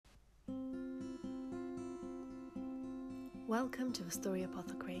Welcome to The Story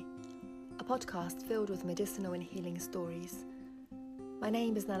Apothecary, a podcast filled with medicinal and healing stories. My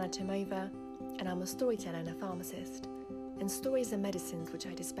name is Nana Timova, and I'm a storyteller and a pharmacist, and stories are medicines which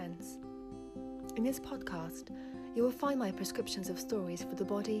I dispense. In this podcast, you will find my prescriptions of stories for the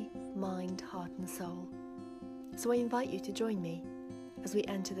body, mind, heart and soul. So I invite you to join me as we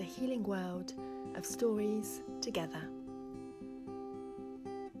enter the healing world of stories together.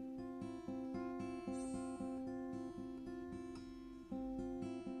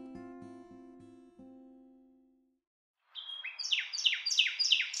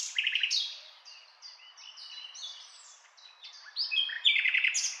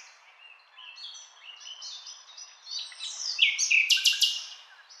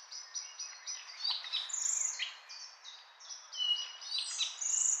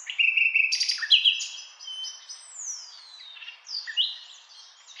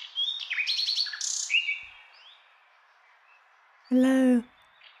 Hello,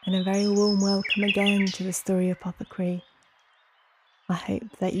 and a very warm welcome again to the Story Apothecary. I hope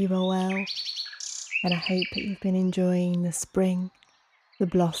that you are well, and I hope that you've been enjoying the spring, the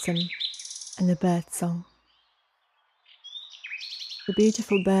blossom, and the bird song. The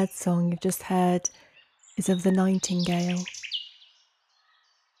beautiful bird song you've just heard is of the nightingale.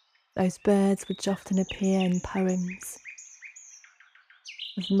 Those birds which often appear in poems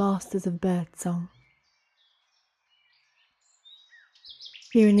as masters of bird song.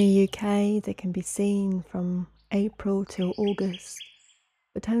 Here in the UK, they can be seen from April till August,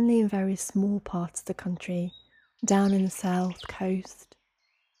 but only in very small parts of the country, down in the south coast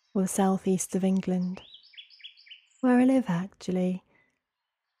or the southeast of England, where I live actually.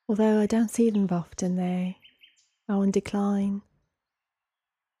 Although I don't see them often, they are on decline.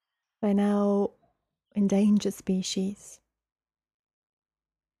 They're now endangered species,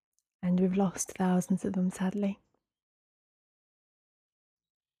 and we've lost thousands of them, sadly.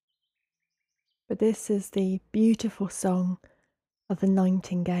 But this is the beautiful song of the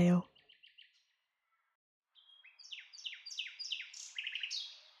nightingale.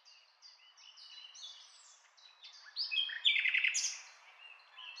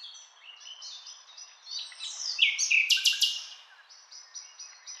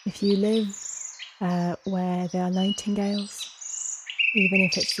 If you live where there are nightingales, even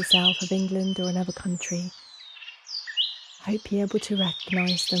if it's the south of England or another country, I hope you're able to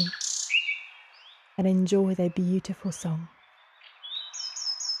recognise them and enjoy their beautiful song.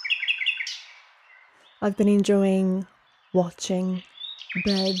 I've been enjoying watching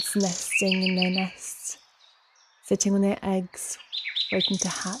birds nesting in their nests, sitting on their eggs, waiting to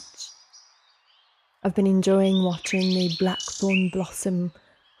hatch. I've been enjoying watching the blackthorn blossom,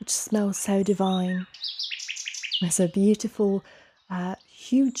 which smells so divine. There's a beautiful,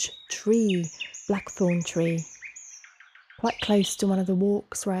 huge tree, blackthorn tree, quite close to one of the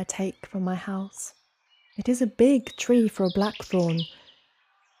walks where I take from my house. It is a big tree for a blackthorn.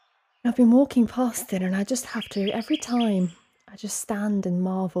 I've been walking past it and I just have to, every time, I just stand and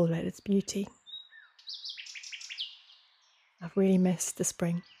marvel at its beauty. I've really missed the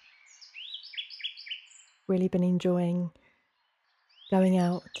spring. Really been enjoying going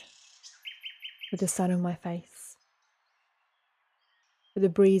out with the sun on my face, with the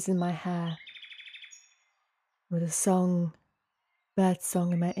breeze in my hair, with a song, bird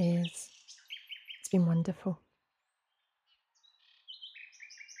song in my ears. It's been wonderful.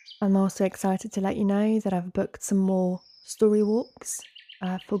 I'm also excited to let you know that I've booked some more story walks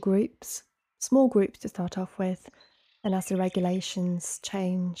for groups, small groups to start off with, and as the regulations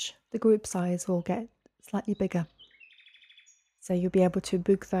change, the group size will get slightly bigger. So you'll be able to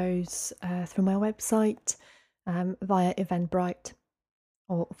book those through my website via Eventbrite,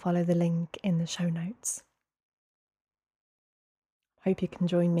 or follow the link in the show notes. Hope you can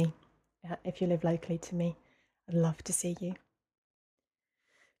join me if you live locally to me. I'd love to see you.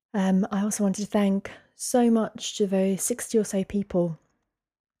 I also wanted to thank so much to those 60 or so people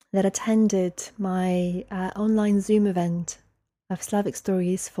that attended my online Zoom event of Slavic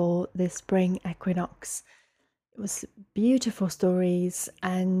stories for the spring equinox. It was beautiful stories,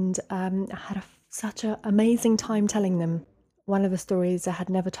 and I had such an amazing time telling them. One of the stories I had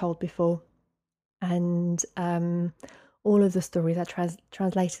never told before, and all of the stories I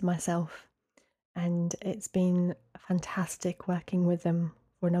translated myself, and it's been fantastic working with them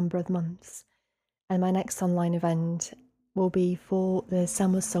for a number of months. And my next online event will be for the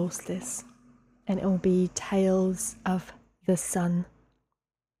summer solstice, and it will be Tales of the Sun.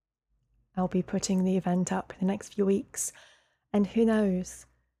 I'll be putting the event up in the next few weeks, and who knows,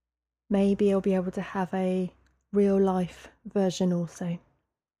 maybe I'll be able to have a real life version also,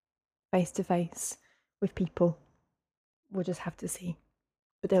 face to face with people, we'll just have to see.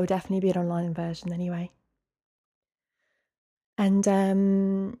 But there will definitely be an online version anyway.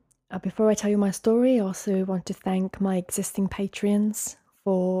 And before I tell you my story, I also want to thank my existing Patreons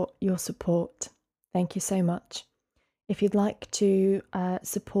for your support. Thank you so much. If you'd like to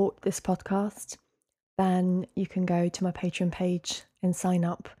support this podcast, then you can go to my Patreon page and sign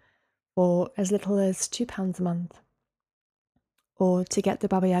up for as little as £2 a month. Or to get the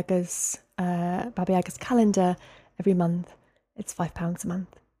Baba Yaga's calendar every month, it's £5 a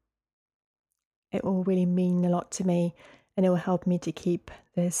month. It will really mean a lot to me, and it will help me to keep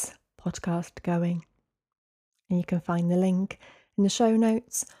this podcast going. And you can find the link in the show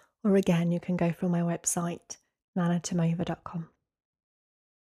notes, or again, you can go through my website, nanatomova.com.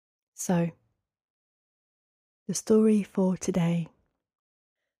 So, the story for today.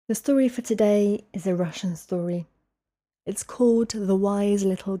 The story for today is a Russian story. It's called The Wise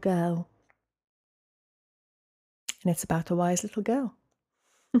Little Girl. And it's about a wise little girl.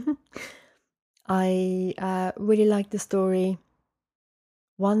 I really like the story.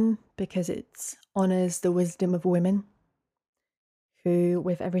 One, because it honours the wisdom of women, who,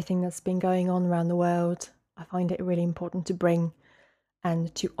 with everything that's been going on around the world, I find it really important to bring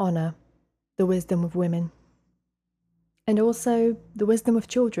and to honour the wisdom of women. And also the wisdom of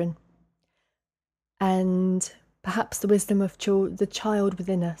children. And perhaps the wisdom of the child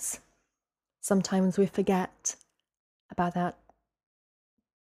within us. Sometimes we forget about that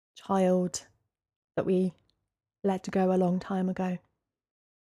child that we let go a long time ago.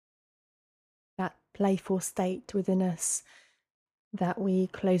 That playful state within us that we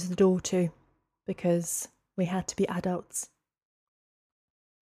close the door to because we had to be adults.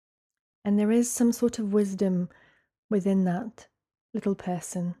 And there is some sort of wisdom within that little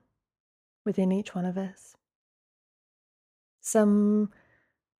person, within each one of us. Some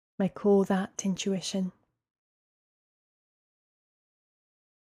may call that intuition.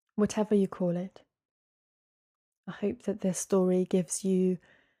 Whatever you call it. I hope that this story gives you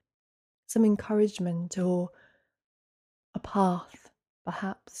some encouragement or a path,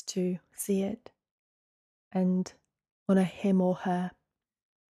 perhaps, to see it and honour him or her.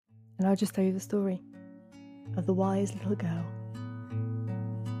 And I'll just tell you the story of the wise little girl.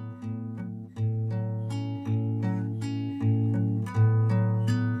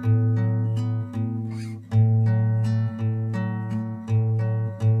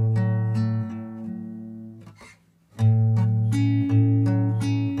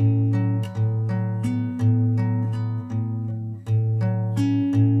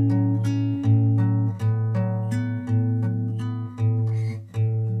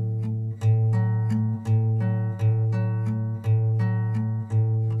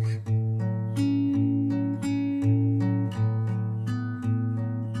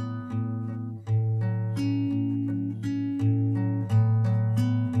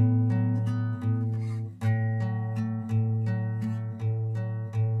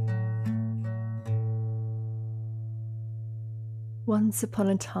 Once upon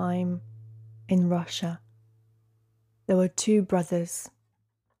a time, in Russia, there were two brothers.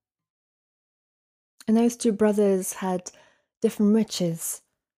 And those two brothers had different riches.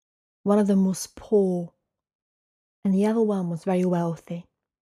 One of them was poor, and the other one was very wealthy.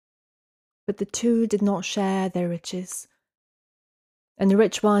 But the two did not share their riches, and the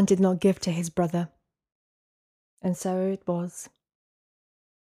rich one did not give to his brother. And so it was.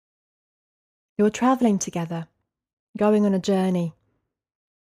 They were travelling together, going on a journey.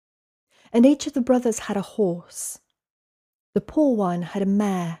 And each of the brothers had a horse. The poor one had a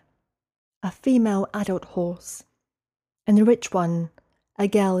mare, a female adult horse, and the rich one a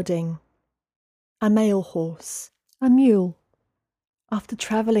gelding, a male horse, a mule. After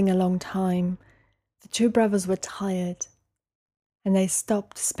travelling a long time, the two brothers were tired, and they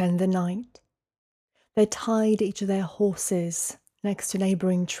stopped to spend the night. They tied each of their horses next to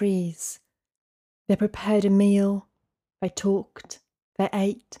neighbouring trees. They prepared a meal, they talked, they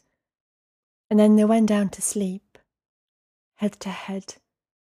ate, and then they went down to sleep, head to head,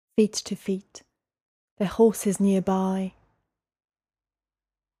 feet to feet, their horses nearby.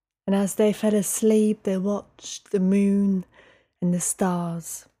 And as they fell asleep, they watched the moon and the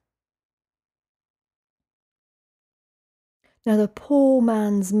stars. Now the poor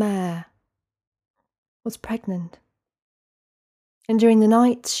man's mare was pregnant, and during the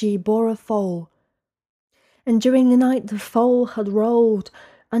night she bore a foal, and during the night the foal had rolled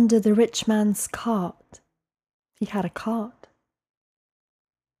under the rich man's cart. He had a cart.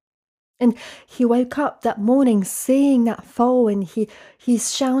 And he woke up that morning seeing that foal, and he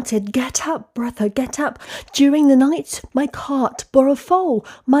shouted, "Get up, brother, get up. During the night my cart bore a foal.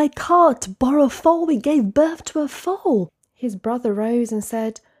 My cart bore a foal. We gave birth to a foal." his brother rose and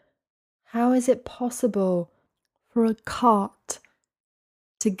said, "How is it possible for a cart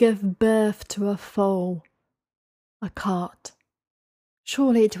to give birth to a foal?" A cart.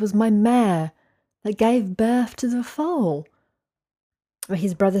 Surely it was my mare that gave birth to the foal. But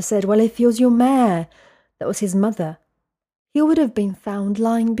his brother said, "Well, if it was your mare that was his mother, he would have been found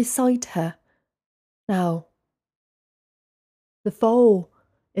lying beside her. Now, the foal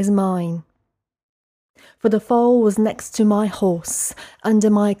is mine, for the foal was next to my horse, under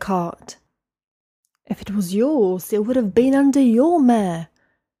my cart. If it was yours, it would have been under your mare,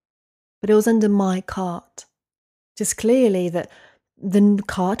 but it was under my cart. It is clearly that the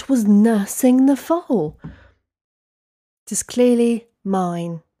cart was nursing the foal. It is clearly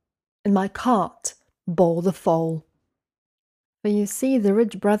mine, and my cart bore the foal." For you see, the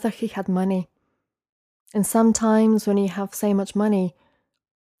rich brother, he had money. And sometimes when you have so much money,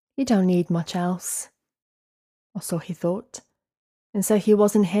 you don't need much else. Or so he thought. And so it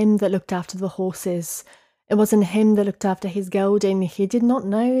wasn't him that looked after the horses. It wasn't him that looked after his gelding. He did not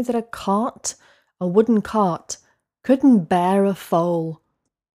know that a cart, a wooden cart, couldn't bear a foal.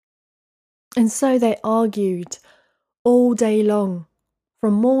 And so they argued all day long,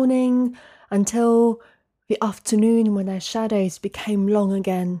 from morning until the afternoon when their shadows became long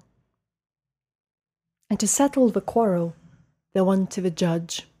again. And to settle the quarrel, they went to the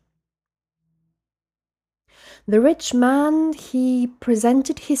judge. The rich man, he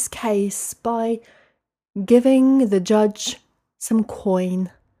presented his case by giving the judge some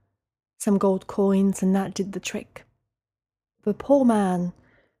coin, some gold coins, and that did the trick. The poor man,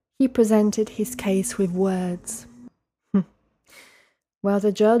 he presented his case with words. Well,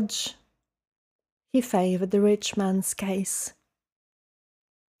 the judge, he favoured the rich man's case.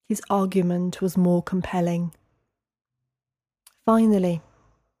 His argument was more compelling. Finally,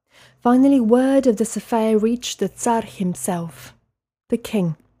 word of this affair reached the Tsar himself, the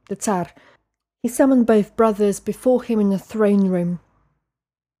king, the Tsar. He summoned both brothers before him in the throne room,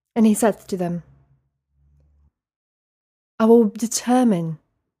 and he said to them, "I will determine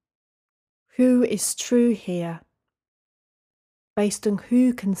who is true here, based on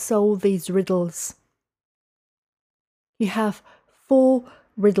who can solve these riddles. You have 4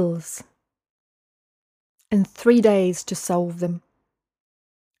 riddles and 3 days to solve them.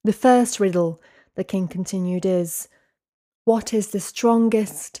 The first riddle," the king continued, "is, what is the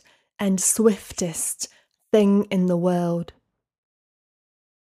strongest and swiftest thing in the world?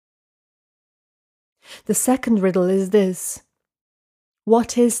 The second riddle is this,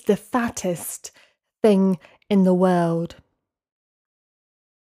 what is the fattest thing in the world?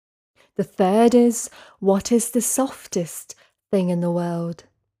 The third is, what is the softest thing in the world?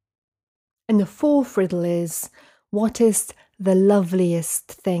 And the fourth riddle is, what is the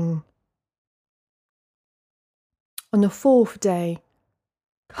loveliest thing? On the 4th day,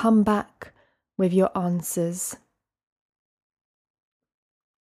 come back with your answers."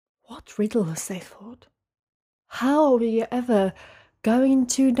 What riddles, they thought. How are you ever going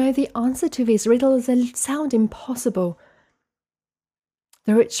to know the answer to these riddles? They sound impossible.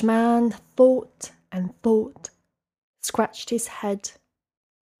 The rich man thought and thought, scratched his head.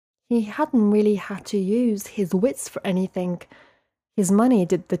 He hadn't really had to use his wits for anything. His money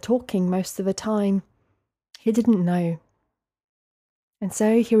did the talking most of the time. He didn't know. And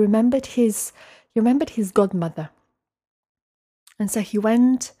so he remembered his godmother. And so he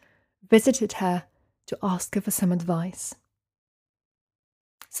went, visited her to ask her for some advice.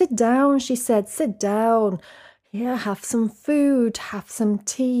 "Sit down," she said, "sit down. Here, have some food, have some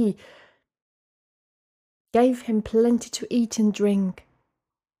tea." Gave him plenty to eat and drink.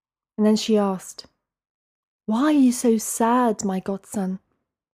 And then she asked, "Why are you so sad, my godson?"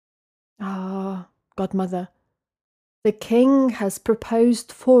 "Ah, godmother, the king has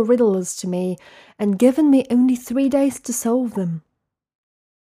proposed 4 riddles to me and given me only 3 days to solve them."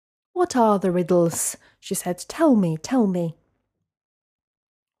 "What are the riddles?" she said. Tell me.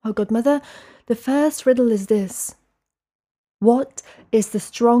 "Oh, godmother, the first riddle is this. What is the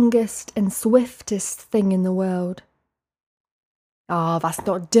strongest and swiftest thing in the world?" "Ah, that's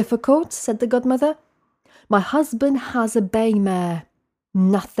not difficult," said the godmother. "My husband has a bay mare.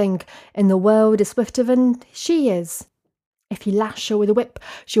 Nothing in the world is swifter than she is. If you lash her with a whip,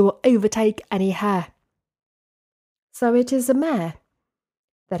 she will overtake any hare. So it is a mare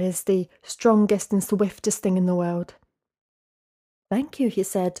that is the strongest and swiftest thing in the world." "Thank you," he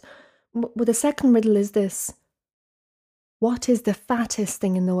said. "Well, the second riddle is this. What is the fattest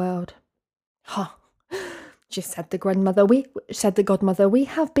thing in the world?" "Ha!" said the godmother, "We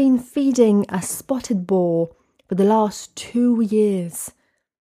have been feeding a spotted boar for the last 2 years.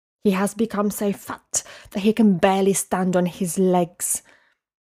 He has become so fat that he can barely stand on his legs.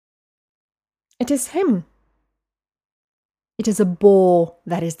 It is him. It is a boar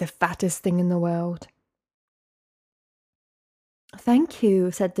that is the fattest thing in the world. Thank you,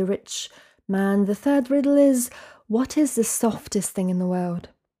 said the rich man. The third riddle is, what is the softest thing in the world?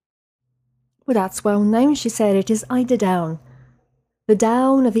 Well, that's well known, she said. It is eider down. The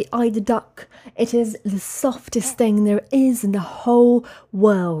down of the eider duck. It is the softest thing there is in the whole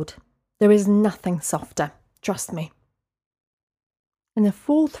world. There is nothing softer, trust me. And the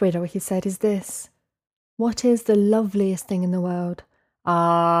fourth riddle, he said, is this. What is the loveliest thing in the world?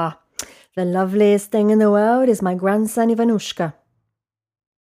 Ah, the loveliest thing in the world is my grandson Ivanushka.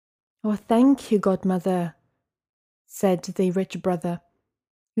 Oh, thank you, godmother, said the rich brother.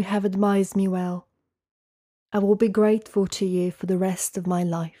 You have advised me well. I will be grateful to you for the rest of my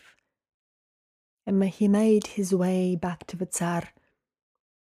life. And he made his way back to the Tsar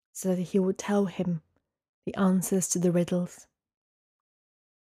so that he would tell him the answers to the riddles.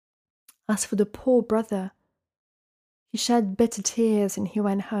 As for the poor brother, he shed bitter tears and he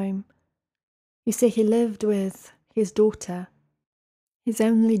went home. You see, he lived with his daughter, his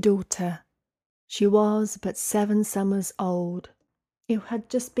only daughter. She was but 7 summers old. It had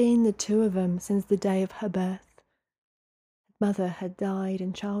just been the 2 of them since the day of her birth. Her mother had died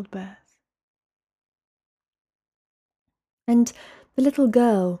in childbirth. And the little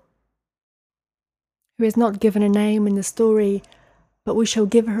girl, who is not given a name in the story, but we shall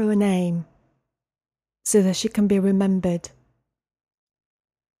give her a name so that she can be remembered.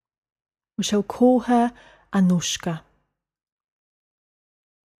 We shall call her Anushka.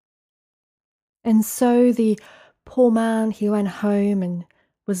 And so the poor man, he went home and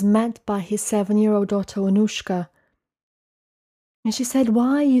was met by his 7-year-old daughter Anushka. And she said,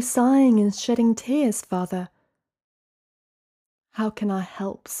 "Why are you sighing and shedding tears, father?" "How can I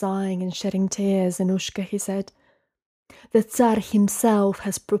help sighing and shedding tears, Anushka?" he said. "The Tsar himself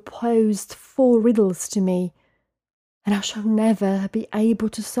has proposed 4 riddles to me, and I shall never be able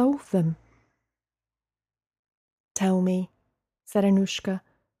to solve them." "Tell me," said Anushka,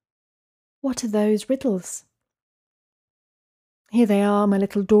 "what are those riddles?" "Here they are, my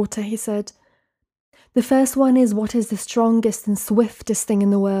little daughter," he said. "The first one is, what is the strongest and swiftest thing in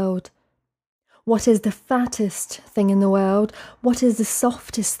the world? What is the fattest thing in the world? What is the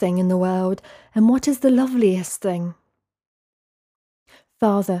softest thing in the world? And what is the loveliest thing?"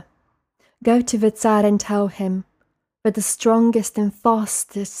 "Father, go to the Tsar and tell him that the strongest and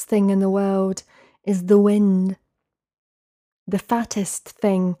fastest thing in the world is the wind. The fattest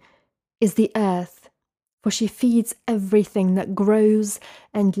thing is the earth, for she feeds everything that grows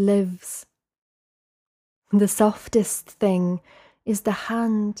and lives. The softest thing is the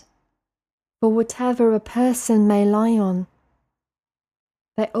hand, for whatever a person may lie on,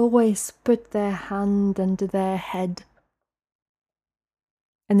 they always put their hand under their head.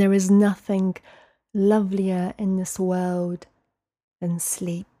 And there is nothing lovelier in this world than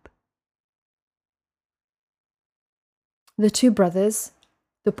sleep." The 2 brothers,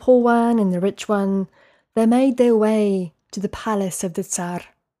 the poor one and the rich one, they made their way to the palace of the Tsar.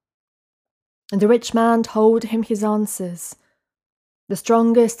 And the rich man told him his answers. The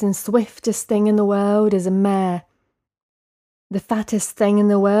strongest and swiftest thing in the world is a mare. The fattest thing in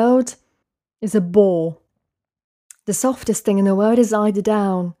the world is a boar. The softest thing in the world is eider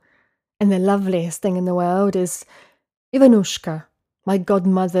down. And the loveliest thing in the world is Ivanushka, my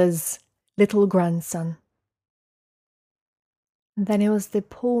godmother's little grandson. And then it was the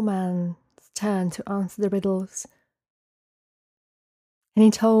poor man's turn to answer the riddles. And he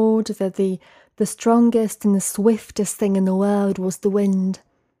told that the strongest and the swiftest thing in the world was the wind.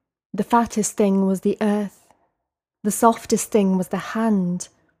 The fattest thing was the earth. The softest thing was the hand.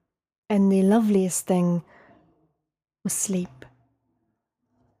 And the loveliest thing was sleep.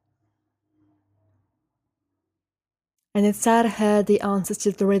 And the Tsar heard the answers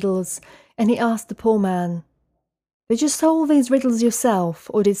to the riddles, and he asked the poor man, "Did you solve these riddles yourself,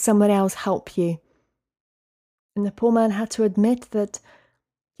 or did someone else help you?" And the poor man had to admit that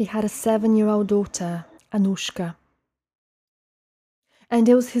he had a 7-year-old daughter, Anushka. And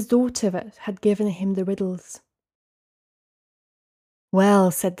it was his daughter that had given him the riddles.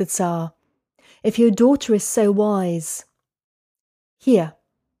 "Well," said the Tsar, "if your daughter is so wise, here,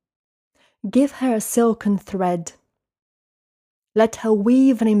 give her a silken thread. Let her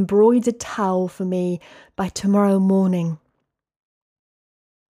weave an embroidered towel for me by tomorrow morning."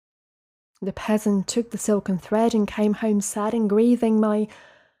 The peasant took the silken thread and came home sad and grieving. My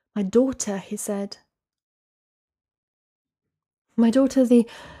daughter," he said. "My daughter, the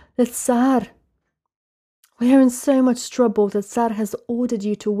Tsar We are in so much trouble that Tsar has ordered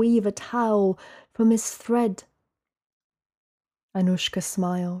you to weave a towel from his thread. Anushka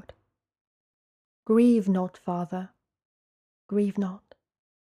smiled. Grieve not, father, grieve not.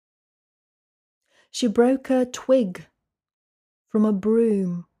 She broke a twig from a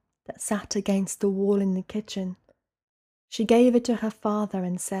broom that sat against the wall in the kitchen. She gave it to her father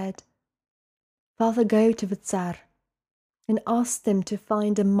and said, Father, go to the Tsar and ask them to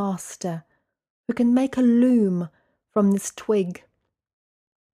find a master who can make a loom from this twig.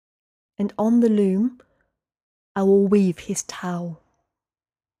 And on the loom, I will weave his towel.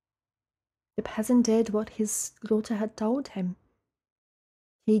 The peasant did what his daughter had told him.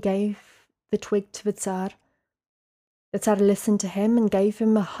 He gave the twig to the Tsar. The Tsar listened to him and gave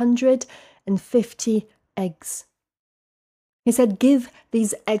him 150 eggs. He said, give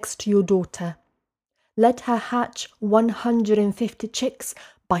these eggs to your daughter. Let her hatch 150 chicks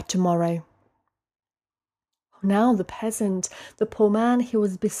by tomorrow. Now the peasant, the poor man, he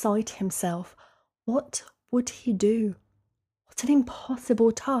was beside himself. What would he do? What an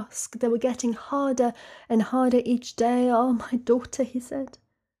impossible task. They were getting harder and harder each day. Oh, my daughter, he said.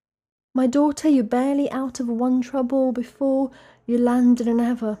 My daughter, you're barely out of one trouble before you land in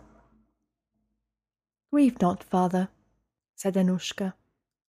another. Grieve not, father, said Anushka.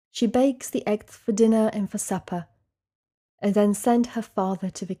 She bakes the eggs for dinner and for supper, and then sent her father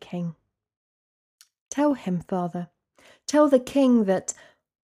to the king. Tell him, father, tell the king that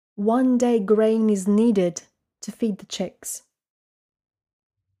one day grain is needed to feed the chicks.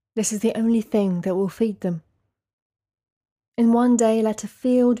 This is the only thing that will feed them. And one day let a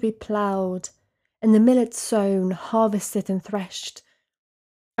field be ploughed, and the millet sown, harvested and threshed.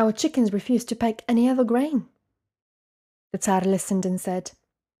 Our chickens refuse to peck any other grain. The Tsar listened and said,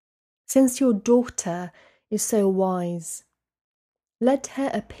 Since your daughter is so wise, let her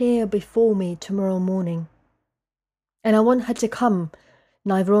appear before me tomorrow morning. And I want her to come,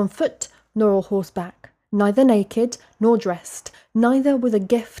 neither on foot nor on horseback, neither naked nor dressed, neither with a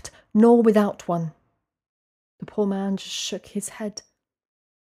gift nor without one. The poor man just shook his head.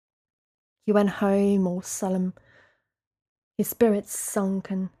 He went home all solemn, his spirits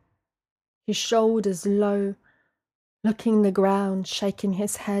sunken, his shoulders low, looking the ground, shaking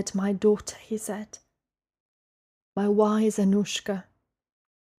his head. My daughter, he said, my wise Anushka,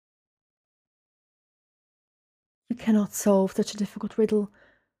 you cannot solve such a difficult riddle.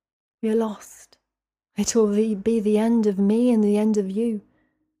 We are lost. It will be the end of me and the end of you.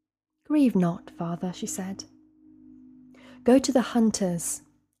 Grieve not, father, she said. Go to the hunters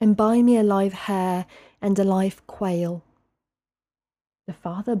and buy me a live hare and a live quail. The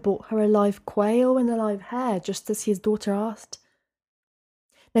father bought her a live quail and a live hare, just as his daughter asked.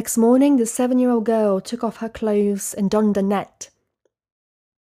 Next morning, the 7-year-old girl took off her clothes and donned a net,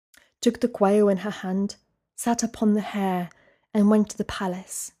 took the quail in her hand, sat upon the hare, and went to the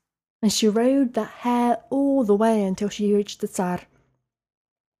palace. And she rode that hare all the way until she reached the Tsar.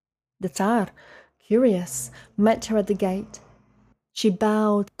 The Tsar, curious, met her at the gate. She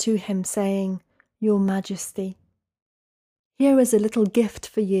bowed to him, saying, Your Majesty, here is a little gift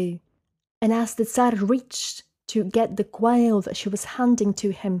for you. And as the Tsar reached to get the quail that she was handing to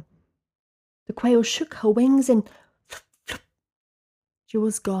him, the quail shook her wings and flop, flop, she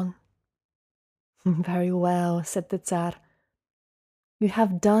was gone. Very well, said the Tsar. You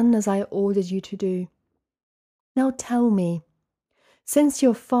have done as I ordered you to do. Now tell me, since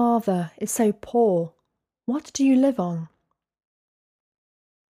your father is so poor, what do you live on?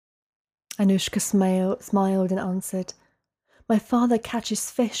 Anushka smiled and answered, My father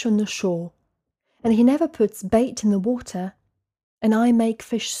catches fish on the shore, and he never puts bait in the water, and I make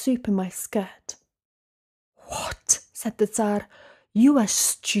fish soup in my skirt. What? Said the Tsar. You are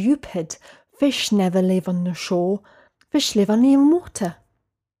stupid. Fish never live on the shore. Fish live only in water.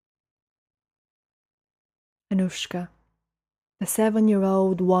 Anushka, the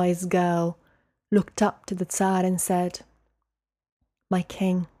 7-year-old wise girl, looked up to the Tsar and said, My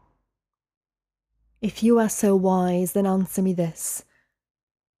king, if you are so wise, then answer me this.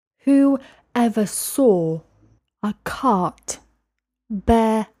 Who ever saw a cart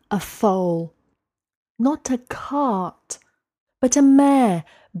bear a foal? Not a cart, but a mare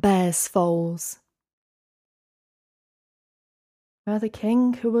bears foals. Now the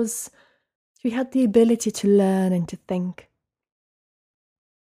king, who had the ability to learn and to think,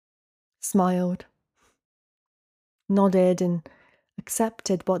 smiled, nodded, and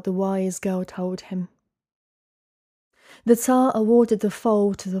accepted what the wise girl told him. The Tsar awarded the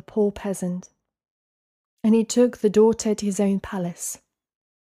foal to the poor peasant, and he took the daughter to his own palace.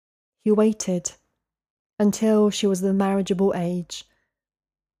 He waited until she was the marriageable age,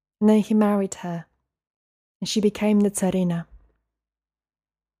 and then he married her and she became the Tsarina.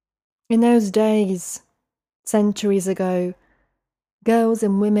 In those days, centuries ago, girls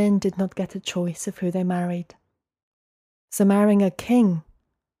and women did not get a choice of who they married. So marrying a king,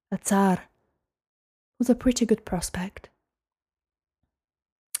 a Tsar, was a pretty good prospect.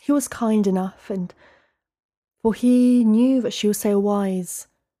 He was kind enough, for he knew that she was so wise,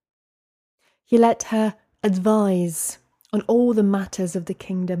 he let her advise on all the matters of the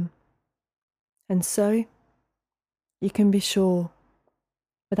kingdom. And so, you can be sure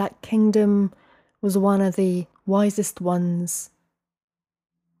that that kingdom was one of the wisest ones,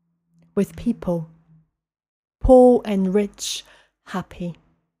 with people, poor and rich, happy.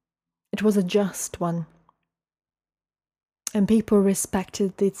 It was a just one. And people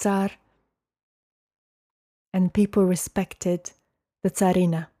respected the Tsar, and people respected the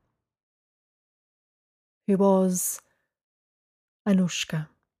Tsarina, who was Anushka.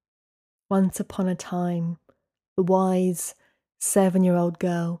 Once upon a time, the wise 7-year-old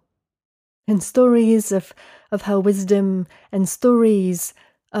girl. And stories of her wisdom and stories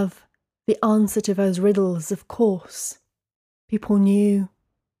of the answer to those riddles, of course. People knew,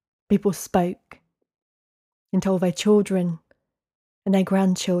 people spoke, and told their children and their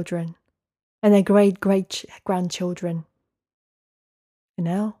grandchildren and their great-great-grandchildren. And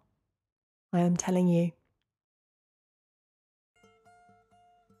now, I am telling you.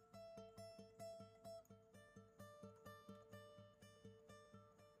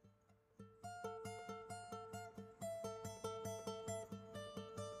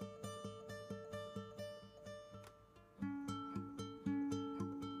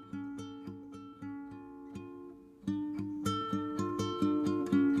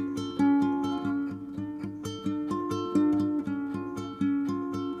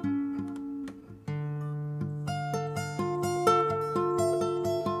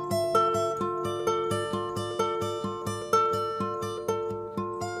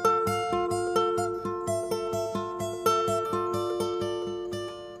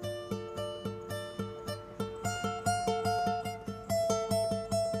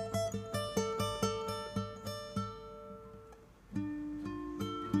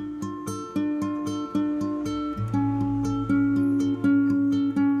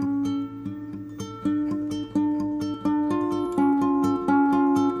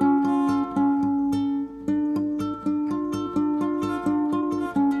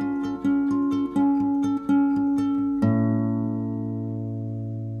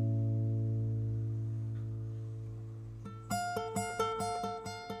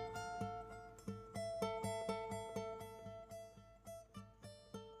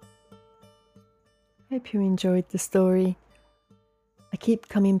 Hope you enjoyed the story. I keep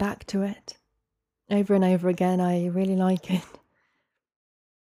coming back to it over and over again. I really like it.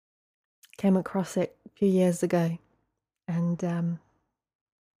 Came across it a few years ago, and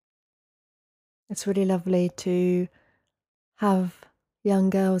it's really lovely to have young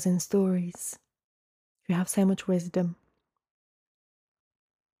girls in stories who have so much wisdom.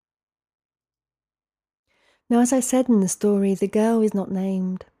 Now, as I said in the story, the girl is not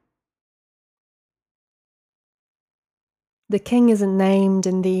named. The king isn't named,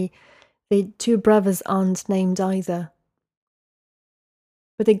 and the two brothers aren't named either.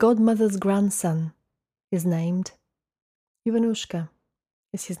 But the godmother's grandson is named. Ivanushka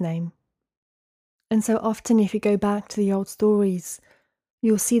is his name. And so often, if you go back to the old stories,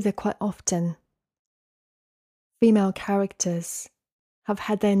 you'll see that quite often female characters have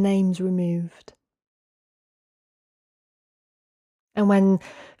had their names removed. And when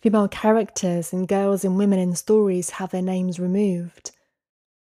female characters and girls and women in stories have their names removed,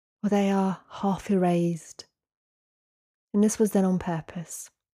 well, they are half erased. And this was done on purpose.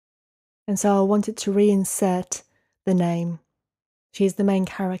 And so I wanted to reinsert the name. She is the main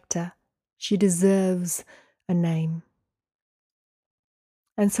character. She deserves a name.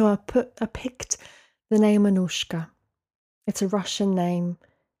 And so I picked the name Anushka. It's a Russian name.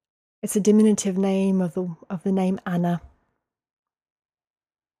 It's a diminutive name of the name Anna.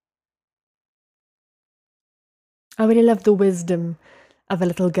 I really love the wisdom of a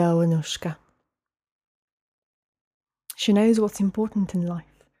little girl, Anushka. She knows what's important in life.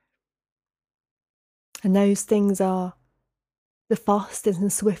 And those things are the fastest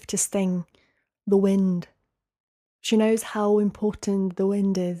and swiftest thing, the wind. She knows how important the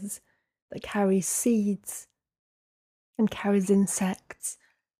wind is that carries seeds and carries insects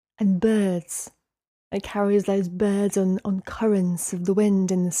and birds. It carries those birds on currents of the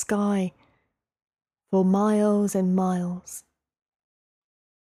wind in the sky for miles and miles.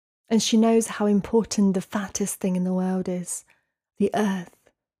 And she knows how important the fattest thing in the world is, the earth.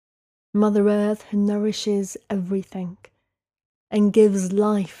 Mother Earth who nourishes everything and gives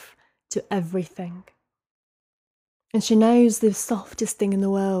life to everything. And she knows the softest thing in the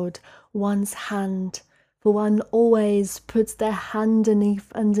world, one's hand, for one always puts their hand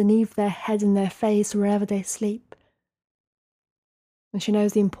underneath their head and their face wherever they sleep. And she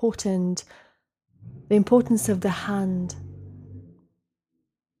knows the importance of the hand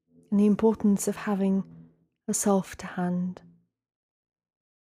and the importance of having a soft hand.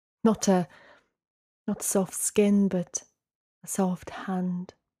 Not soft skin, but a soft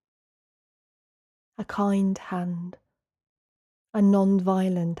hand. A kind hand. A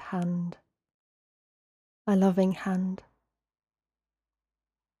non-violent hand. A loving hand.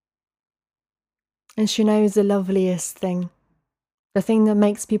 And she knows the loveliest thing. The thing that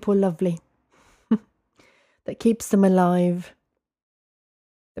makes people lovely. That keeps them alive.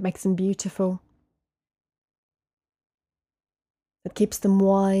 That makes them beautiful. That keeps them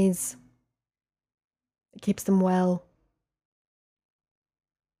wise. That keeps them well.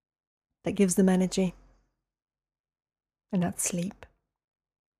 That gives them energy. And that's sleep.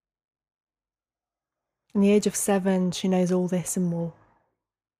 At the age of 7, she knows all this and more.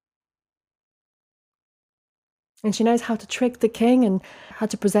 And she knows how to trick the king and how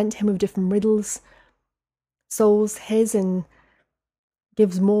to present him with different riddles, solves his and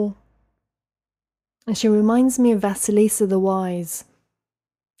gives more. And she reminds me of Vasilisa the Wise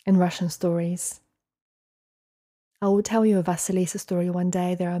in Russian stories. I will tell you a Vasilisa story one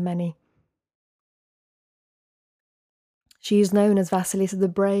day, there are many. She is known as Vasilisa the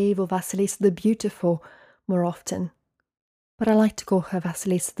Brave or Vasilisa the Beautiful more often, but I like to call her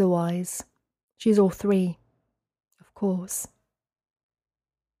Vasilisa the Wise. She's all three, of course.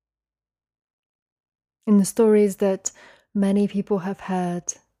 In the stories that many people have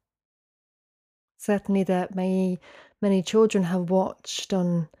heard, certainly that many children have watched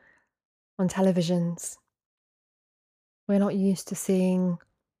on televisions, we're not used to seeing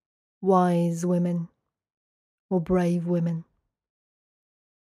wise women or brave women.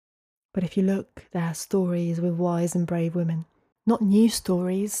 But if you look, there are stories with wise and brave women. Not new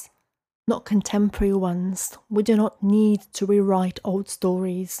stories, not contemporary ones. We do not need to rewrite old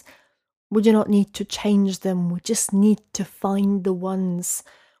stories. We do not need to change them. We just need to find the ones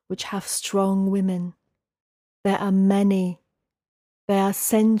which have strong women. There are many. They are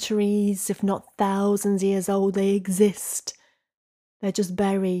centuries, if not thousands years old. They exist. They're just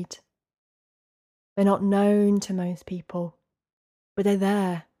buried. They're not known to most people, but they're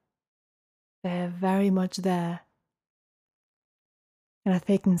there. They're very much there. And I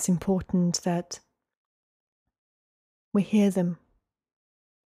think it's important that we hear them.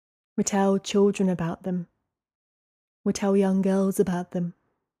 We tell children about them. We tell young girls about them.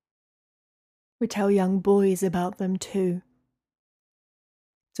 We tell young boys about them too.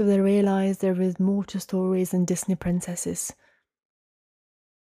 So they realize there is more to stories than Disney princesses.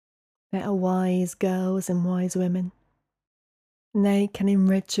 There are wise girls and wise women. And they can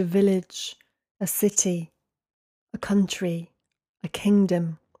enrich a village, a city, a country, a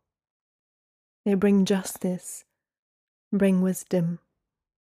kingdom. They bring justice, bring wisdom,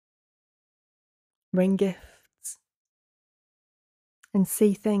 bring gifts, and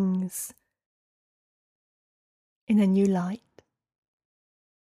see things in a new light.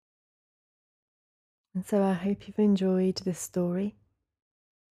 And so I hope you've enjoyed this story.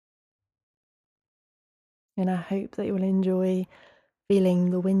 And I hope that you will enjoy feeling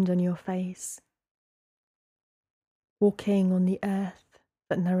the wind on your face, walking on the earth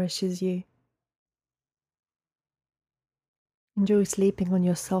that nourishes you. Enjoy sleeping on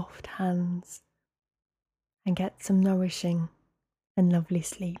your soft hands and get some nourishing and lovely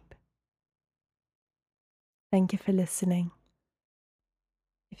sleep. Thank you for listening.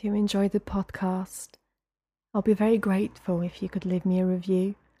 If you enjoyed the podcast, I'll be very grateful if you could leave me a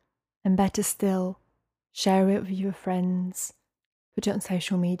review, and better still, share it with your friends, put it on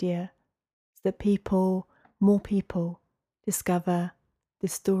social media, so that more people, discover the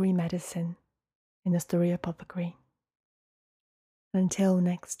story medicine in the Story Apothecary. Until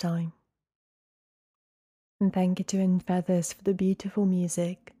next time. And thank you to In Feathers for the beautiful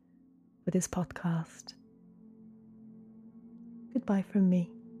music for this podcast. Goodbye from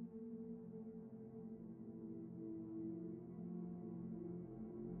me.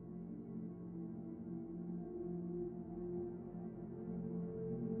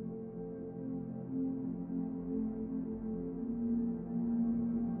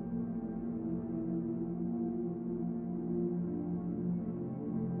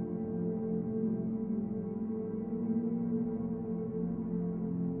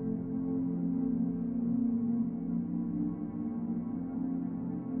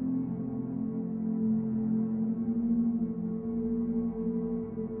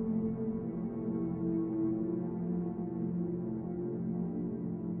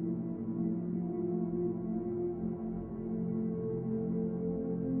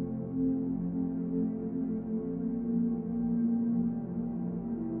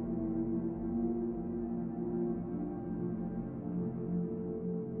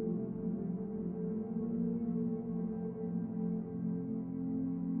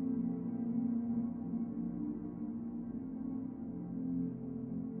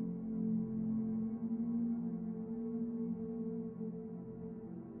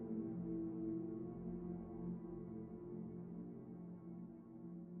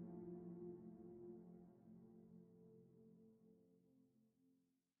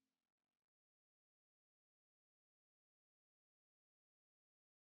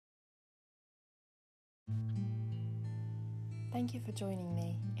 Thank you for joining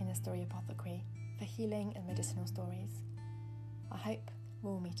me in the Story Apothecary for healing and medicinal stories. I hope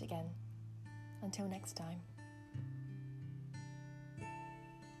we'll meet again. Until next time.